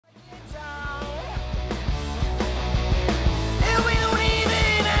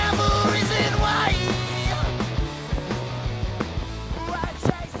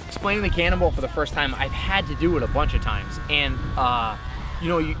explaining the Cannonball for the first time, I've had to do it a bunch of times. And, you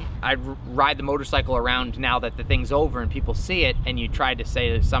know, I ride the motorcycle around now that the thing's over and people see it, and you try to say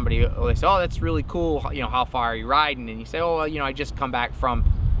to somebody, oh, they say, oh, that's really cool, you know, how far are you riding? And you say, oh, well, you know, I just come back from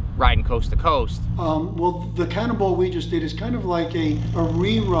riding coast to coast. Well, the Cannonball we just did is kind of like a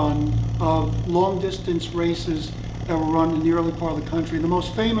rerun of long distance races that were run in the early part of the country. The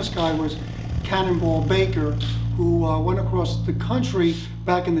most famous guy was Cannonball Baker, who went across the country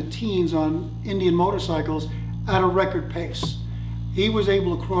back in the teens on Indian motorcycles at a record pace. He was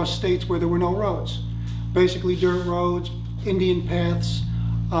able to cross states where there were no roads, basically dirt roads, Indian paths.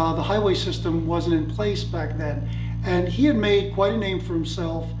 The highway system wasn't in place back then. And he had made quite a name for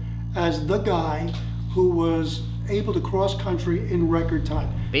himself as the guy who was able to cross country in record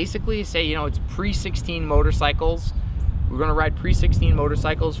time. Basically, say, you know, it's pre-16 motorcycles. We're gonna ride pre-16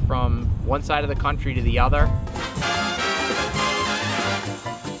 motorcycles from one side of the country to the other.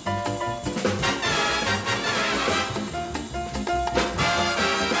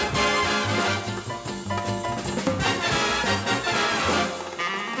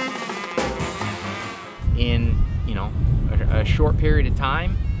 In, you know, a short period of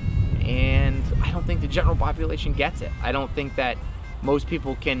time, and I don't think the general population gets it. I don't think that most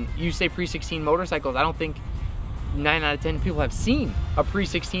people can, you say pre-16 motorcycles, I don't think 9 out of 10 people have seen a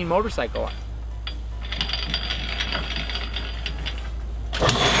pre-16 motorcycle.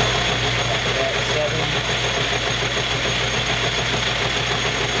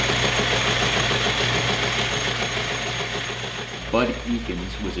 Bud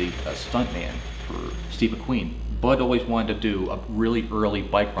Eakins was a stuntman for Steve McQueen. Bud always wanted to do a really early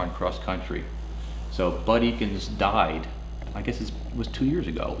bike run cross country. So Bud Eakins died, I guess it was 2 years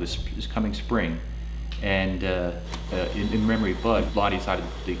ago, this coming spring. And in memory of Bud, Lonnie decided to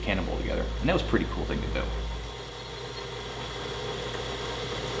put the Cannonball together. And that was a pretty cool thing to do.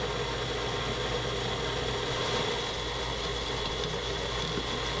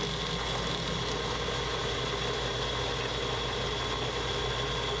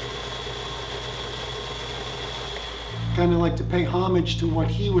 Kind of like to pay homage to what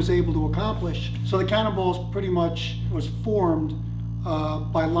he was able to accomplish. So the Cannonballs pretty much was formed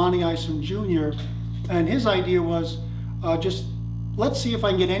by Lonnie Isom Jr. And his idea was just let's see if I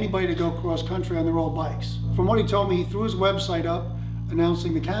can get anybody to go cross country on their old bikes. From what he told me, he threw his website up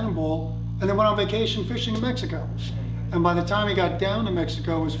announcing the Cannonball and then went on vacation fishing in Mexico. And by the time he got down to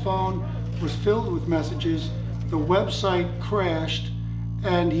Mexico, his phone was filled with messages, the website crashed,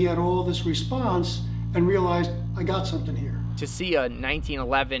 and he had all this response and realized, I got something here. To see a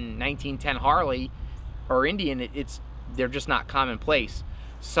 1911, 1910 Harley or Indian, they're just not commonplace.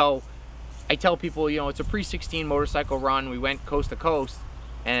 So I tell people, you know, it's a pre-16 motorcycle run. We went coast to coast,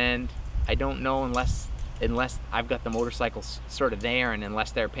 and I don't know unless I've got the motorcycles sort of there, and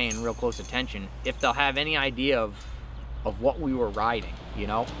unless they're paying real close attention, if they'll have any idea of what we were riding, you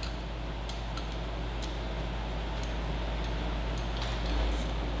know?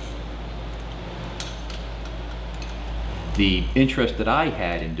 The interest that I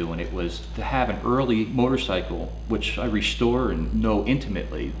had in doing it was to have an early motorcycle, which I restore and know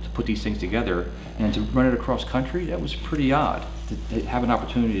intimately, to put these things together, and to run it across country. That was pretty odd to have an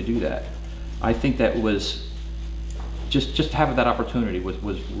opportunity to do that. I think that was just having that opportunity was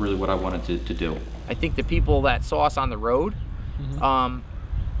really what I wanted to do. I think the people that saw us on the road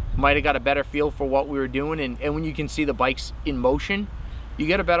might have got a better feel for what we were doing, and when you can see the bikes in motion, you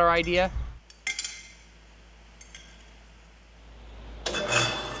get a better idea.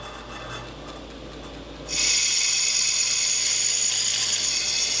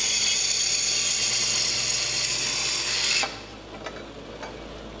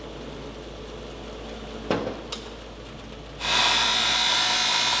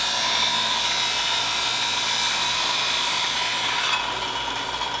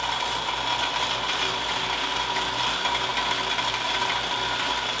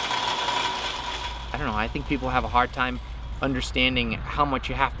 I don't know, I think people have a hard time understanding how much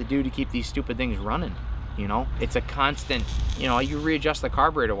you have to do to keep these stupid things running, you know? It's a constant, you know, you readjust the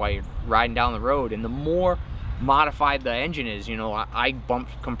carburetor while you're riding down the road, and the more modified the engine is, you know, I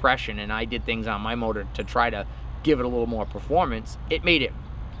bumped compression and I did things on my motor to try to give it a little more performance. It made it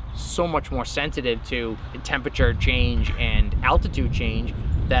so much more sensitive to temperature change and altitude change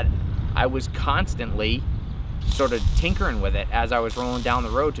that I was constantly sort of tinkering with it as I was rolling down the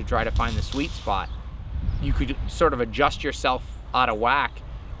road to try to find the sweet spot. You could sort of adjust yourself out of whack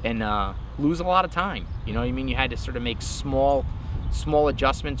and lose a lot of time. You know what I mean? You had to sort of make small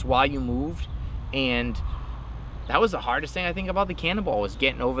adjustments while you moved, and that was the hardest thing I think about the Cannonball, was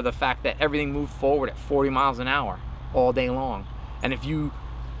getting over the fact that everything moved forward at 40 miles an hour all day long. And if you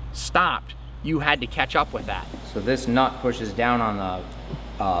stopped, you had to catch up with that. So this nut pushes down on the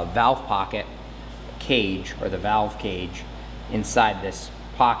valve pocket cage, or the valve cage inside this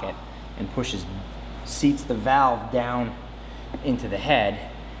pocket, and seats the valve down into the head,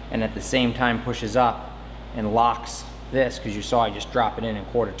 and at the same time pushes up and locks this, because you saw I just drop it in and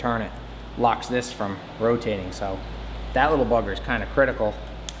quarter turn it, locks this from rotating. So that little bugger is kind of critical.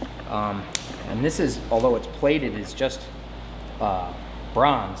 And this is, although it's plated, it's just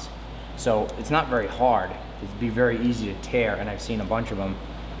bronze, so it's not very hard. It'd be very easy to tear, and I've seen a bunch of them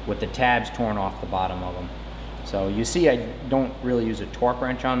with the tabs torn off the bottom of them. So you see I don't really use a torque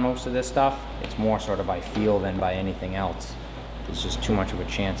wrench on most of this stuff. It's more sort of by feel than by anything else. There's just too much of a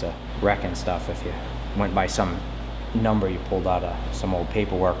chance of wrecking stuff if you went by some number you pulled out of some old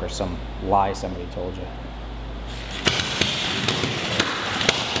paperwork or some lie somebody told you.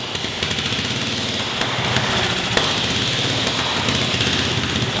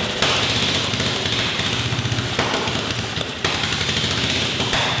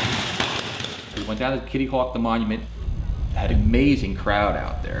 Went down to Kitty Hawk, the monument, had an amazing crowd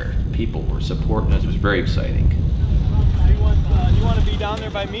out there. People were supporting us. It was very exciting. Do you want to be down there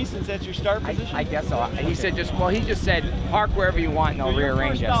by me since that's your start position? I guess so. He said he just said park wherever you want and they'll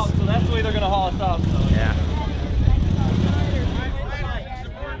rearrange us. Out, so that's the way they're going to haul us out. So. Yeah.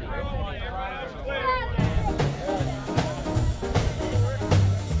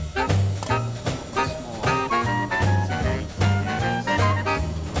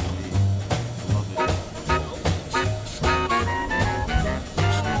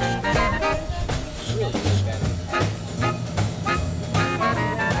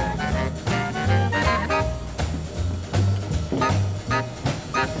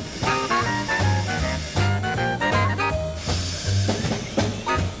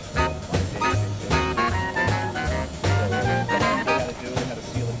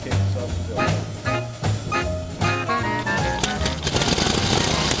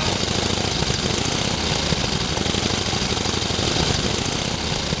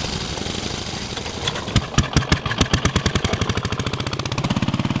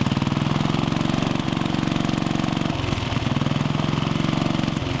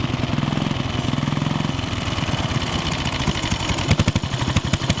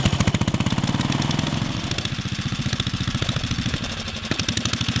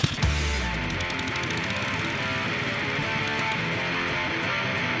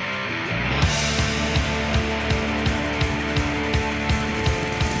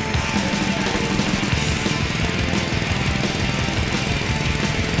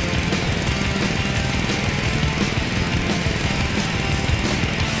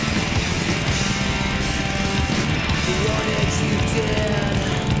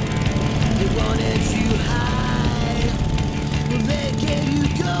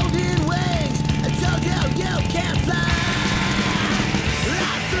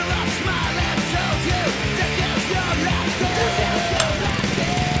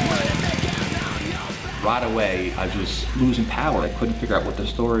 Right away, I was losing power. I couldn't figure out what the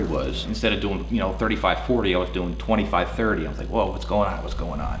story was. Instead of doing, 35-40, I was doing 25-30. I was like, whoa, what's going on? What's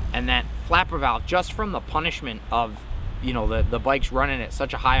going on? And that flapper valve, just from the punishment of, the bikes running at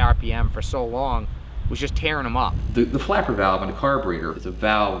such a high RPM for so long, was just tearing them up. The flapper valve in a carburetor is a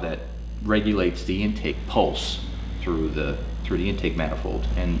valve that regulates the intake pulse through the intake manifold,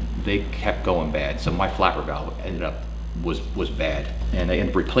 and they kept going bad. So my flapper valve ended up was bad, and I ended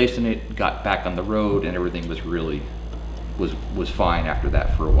up replacing it, got back on the road, and everything was really was fine after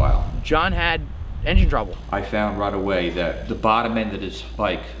that for a while. John had engine trouble. I found right away that the bottom end of this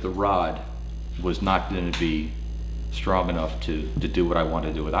bike, the rod, was not going to be strong enough to do what I wanted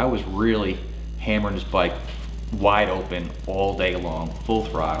to do with it. I was really hammering this bike wide open all day long, full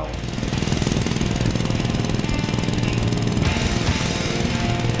throttle.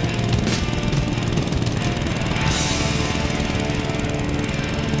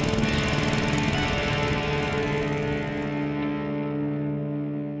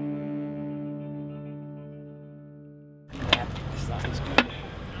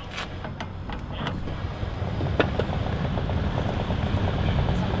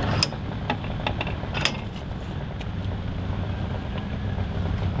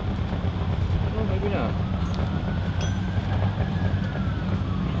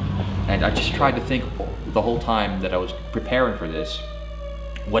 And I just tried to think the whole time that I was preparing for this,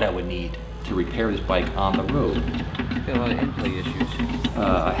 what I would need to repair this bike on the road. Still a lot of in-play issues.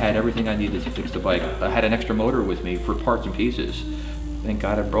 I had everything I needed to fix the bike. I had an extra motor with me for parts and pieces. Thank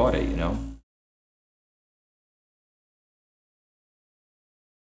God I brought it,